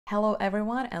Hello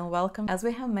everyone and welcome. As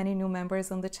we have many new members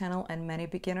on the channel and many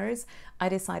beginners, I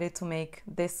decided to make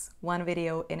this one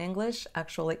video in English,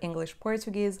 actually English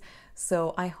Portuguese,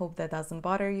 so I hope that doesn't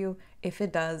bother you. If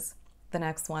it does, the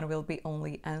next one will be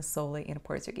only and solely in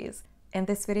Portuguese. In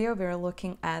this video, we're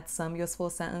looking at some useful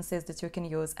sentences that you can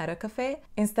use at a cafe.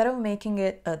 Instead of making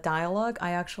it a dialogue,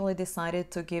 I actually decided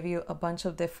to give you a bunch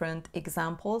of different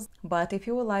examples. But if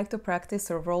you would like to practice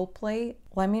a role play,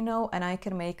 let me know and I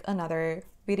can make another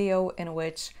video in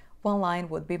which one line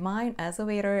would be mine as a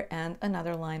waiter and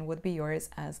another line would be yours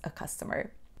as a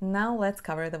customer. Now let's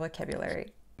cover the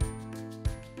vocabulary.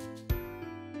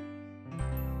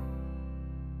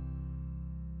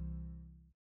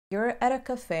 You're at a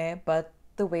cafe, but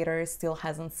the waiter still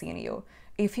hasn't seen you.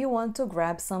 If you want to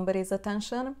grab somebody's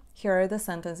attention, here are the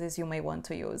sentences you may want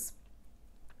to use.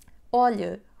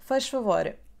 Olhe, faz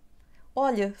favor.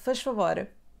 Olhe, faz favor.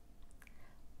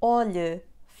 Olhe,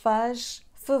 faz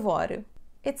favor.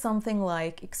 It's something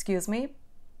like, excuse me.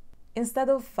 Instead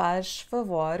of faz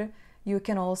favor, you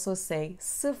can also say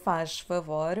se faz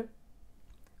favor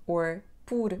or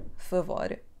por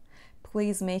favor.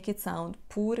 Please make it sound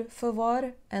por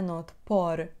favor and not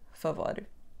por favor.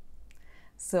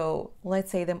 So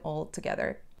let's say them all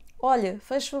together. Olhe,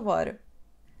 faz favor.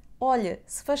 Olhe,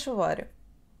 se faz favor.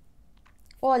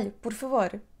 Olhe, por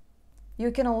favor.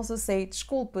 You can also say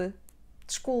desculpe,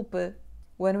 desculpe.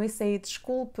 When we say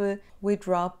desculpe, we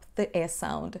drop the S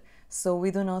sound. So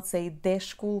we do not say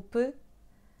desculpe,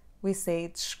 we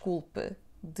say desculpe,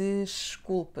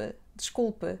 desculpe,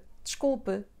 desculpe,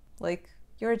 desculpe. Like,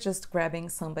 you're just grabbing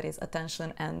somebody's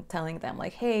attention and telling them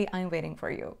like, hey, I'm waiting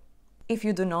for you. If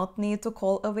you do not need to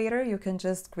call a waiter, you can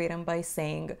just greet him by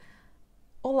saying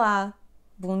Olá,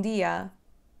 bom dia,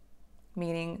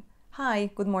 meaning hi,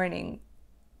 good morning.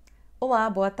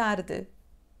 Olá, boa tarde.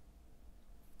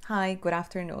 Hi, good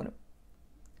afternoon.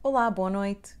 Olá, boa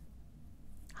noite.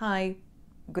 Hi,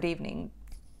 good evening.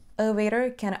 A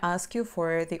waiter can ask you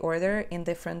for the order in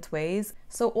different ways,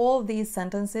 so all these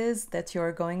sentences that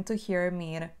you're going to hear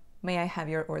mean, may I have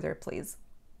your order, please?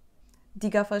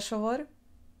 Diga faz favor,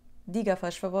 diga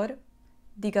faz favor,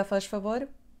 diga faz favor.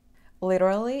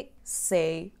 Literally,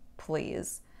 say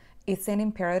please. It's an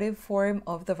imperative form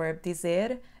of the verb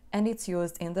dizer, and it's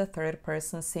used in the third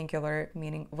person singular,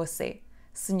 meaning você.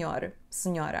 Senhor,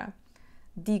 senhora.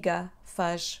 Diga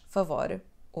faz favor,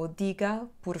 or diga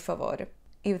por favor.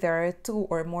 If there are two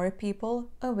or more people,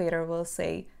 a waiter will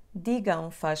say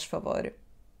digam faz favor.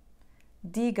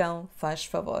 Digam faz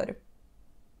favor.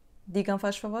 Digam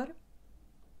faz favor.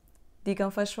 Digam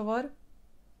faz favor.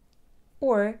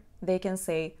 Or they can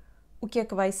say o que é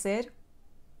que vai ser?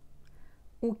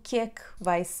 O que é que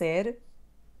vai ser?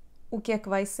 O que é que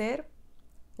vai ser?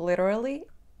 Literally,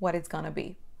 what it's gonna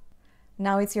be.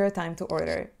 Now it's your time to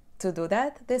order. To do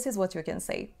that, this is what you can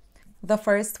say. The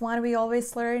first one we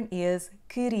always learn is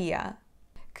queria.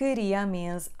 Queria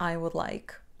means I would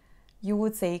like. You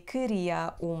would say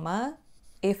queria uma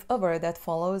if a verb that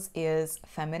follows is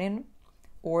feminine,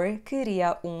 or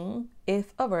queria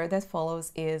if a verb that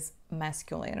follows is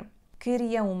masculine.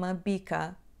 Queria uma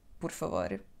bica, por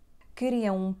favor.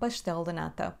 Queria pastel de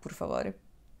nata, por favor.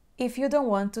 If you don't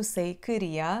want to say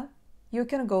queria, you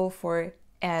can go for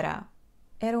era.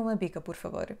 Era uma bica, por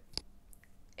favor.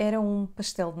 Era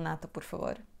pastel de nata, por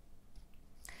favor.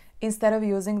 Instead of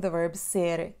using the verb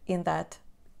ser in that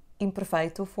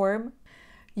imperfeito form,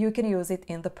 you can use it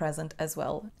in the present as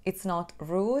well. It's not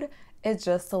rude, it's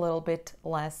just a little bit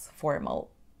less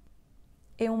formal.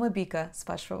 É uma bica, se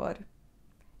faz favor.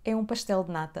 É pastel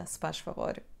de nata, se faz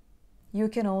favor. You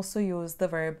can also use the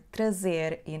verb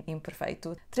trazer in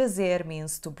imperfeito. Trazer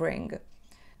means to bring.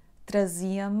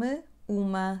 Trazia-me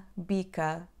uma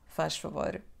bica, faz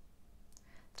favor.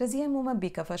 Trazia-me uma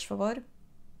bica, faz favor?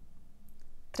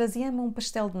 Trazia-me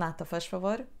pastel de nata, faz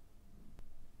favor?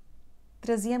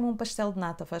 Trazia-me pastel de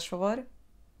nata, faz favor?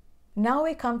 Now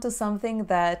we come to something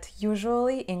that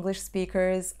usually English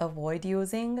speakers avoid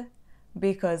using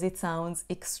because it sounds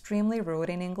extremely rude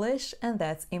in English, and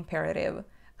that's imperative.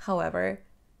 However,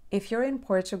 if you're in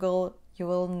Portugal, you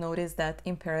will notice that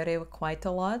imperative quite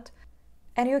a lot.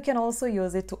 And you can also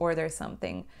use it to order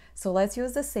something. So let's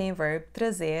use the same verb,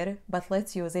 trazer, but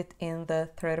let's use it in the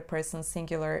third person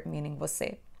singular, meaning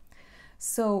você.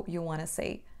 So you want to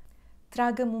say,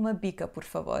 traga-me uma bica, por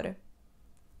favor.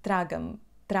 Traga-me,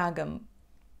 traga-me.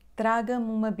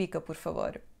 Traga-me uma bica, por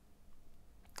favor.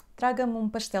 Traga-me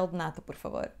pastel de nata, por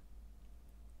favor.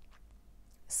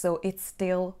 So it's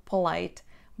still polite,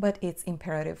 but it's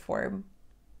imperative form.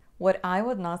 What I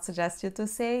would not suggest you to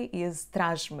say is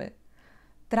traz-me.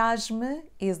 Traz-me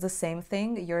is the same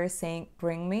thing. You're saying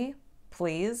bring me,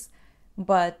 please,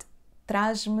 but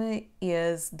traz-me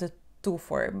is the to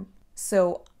form.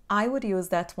 So I would use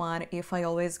that one if I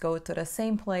always go to the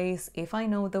same place, if I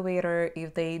know the waiter,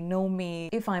 if they know me,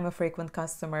 if I'm a frequent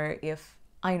customer, if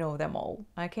I know them all,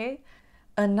 okay?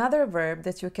 Another verb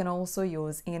that you can also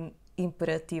use in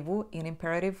imperativo, in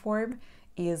imperative form,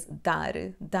 is dar.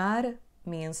 Dar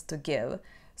means to give.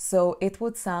 So it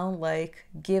would sound like,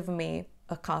 give me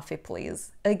a coffee,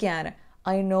 please. Again,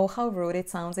 I know how rude it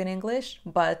sounds in English,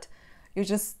 but you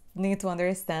just need to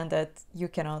understand that you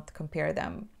cannot compare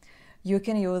them. You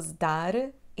can use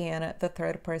dar in the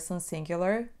third person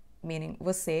singular, meaning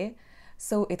você,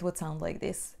 so it would sound like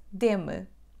this. Dê-me.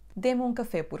 Dê-me um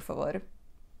café, por favor.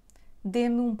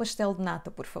 Dê-me um pastel de nata,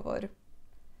 por favor.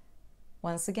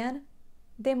 Once again,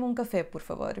 dê-me um café, por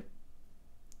favor.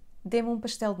 Dê-me um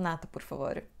pastel de nata, por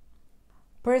favor.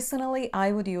 Personally,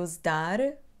 I would use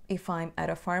dar if I'm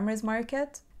at a farmer's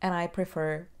market, and I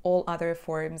prefer all other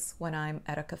forms when I'm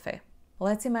at a cafe.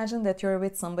 Let's imagine that you're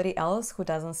with somebody else who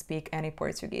doesn't speak any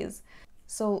Portuguese.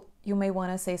 So you may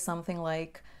want to say something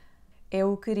like,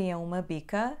 eu queria uma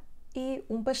bica e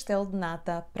pastel de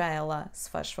nata para ela, se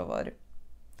faz favor.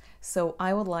 So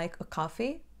I would like a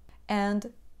coffee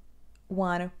and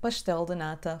one pastel de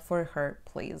nata for her,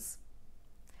 please.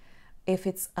 If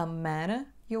it's a man,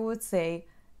 you would say,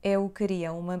 eu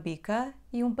queria uma bica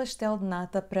e pastel de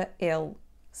nata para ele,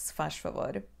 se faz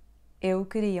favor. Eu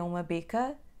queria uma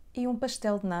bica e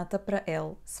pastel de nata para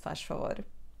ele, se faz favor.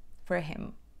 For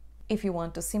him. If you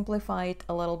want to simplify it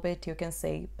a little bit, you can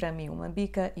say, para mim uma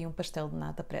bica e pastel de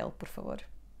nata para ele, por favor.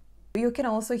 You can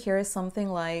also hear something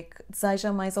like,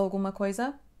 deseja mais alguma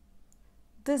coisa?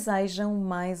 Desejam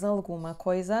mais alguma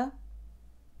coisa?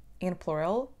 In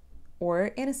plural.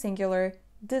 Or in singular,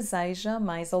 deseja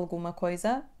mais alguma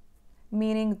coisa?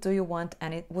 Meaning,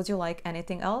 would you like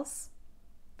anything else?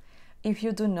 If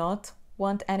you do not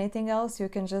want anything else, you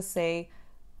can just say,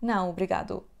 não,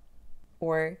 obrigado.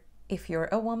 Or if you're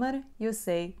a woman, you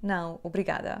say, não,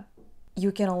 obrigada.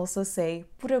 You can also say,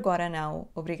 por agora não,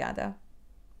 obrigada.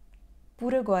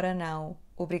 Por agora não,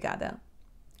 obrigada.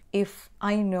 If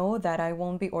I know that I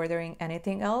won't be ordering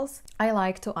anything else, I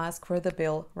like to ask for the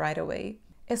bill right away.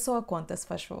 É só a conta, se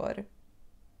faz favor.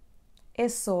 É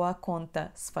só a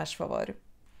conta, se faz favor.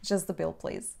 Just the bill,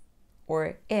 please.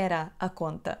 Or era a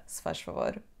conta, se faz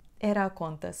favor. Era a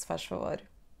conta, se faz favor.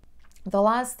 The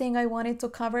last thing I wanted to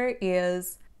cover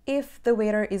is if the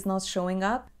waiter is not showing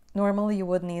up, normally you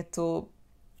would need to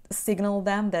signal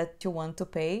them that you want to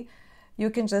pay. You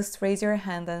can just raise your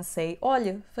hand and say,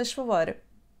 olha, faz favor.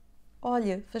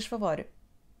 Olha, faz favor.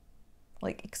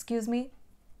 Like, excuse me.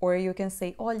 Or you can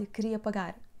say, olha, queria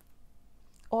pagar.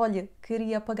 Olha,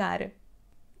 queria pagar.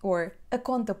 Or, a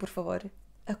conta, por favor.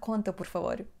 A conta, por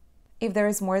favor. If there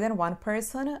is more than one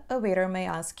person, a waiter may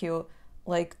ask you,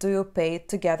 like, do you pay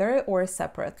together or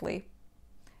separately?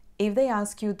 If they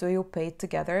ask you, do you pay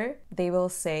together, they will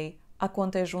say, a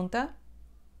conta é junta?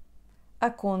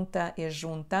 A conta é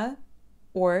junta.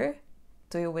 Or,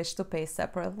 do you wish to pay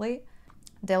separately?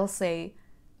 They'll say,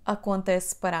 a conta é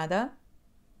separada.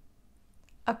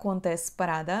 A conta é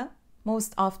separada.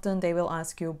 Most often they will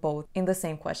ask you both in the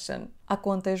same question. A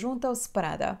conta é junta ou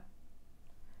separada?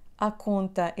 A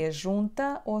conta é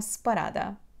junta ou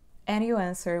separada? And you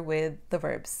answer with the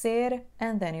verb ser,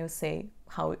 and then you say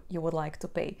how you would like to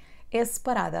pay. É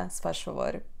separada, se faz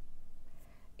favor.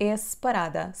 É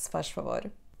separada, se faz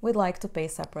favor. We'd like to pay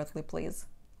separately, please.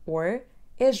 Or,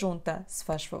 é junta, se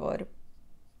faz favor.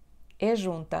 É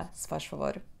junta, se faz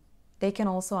favor. They can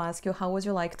also ask you, how would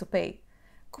you like to pay?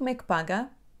 Como é que paga?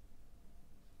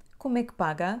 Como é que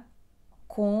paga?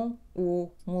 Com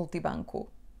o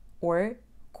multibanco. Or,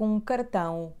 com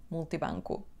cartão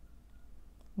multibanco.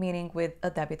 Meaning with a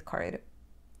debit card.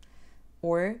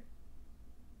 Or,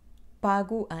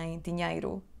 pago em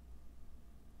dinheiro.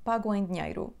 Pago em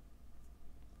dinheiro.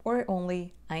 Or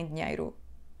only em dinheiro.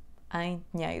 Em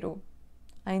dinheiro.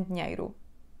 Em dinheiro.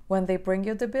 When they bring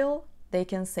you the bill, they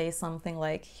can say something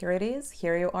like, here it is,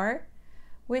 here you are,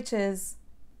 which is,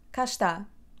 cá está,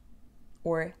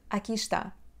 or aqui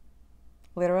está.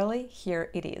 Literally, here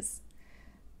it is.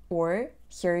 Or,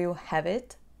 here you have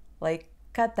it, like,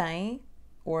 cá tem,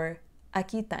 or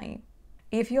aqui tem.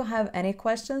 If you have any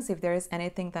questions, if there is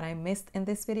anything that I missed in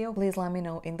this video, please let me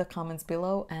know in the comments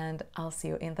below, and I'll see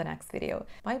you in the next video.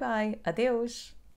 Bye bye, adeus!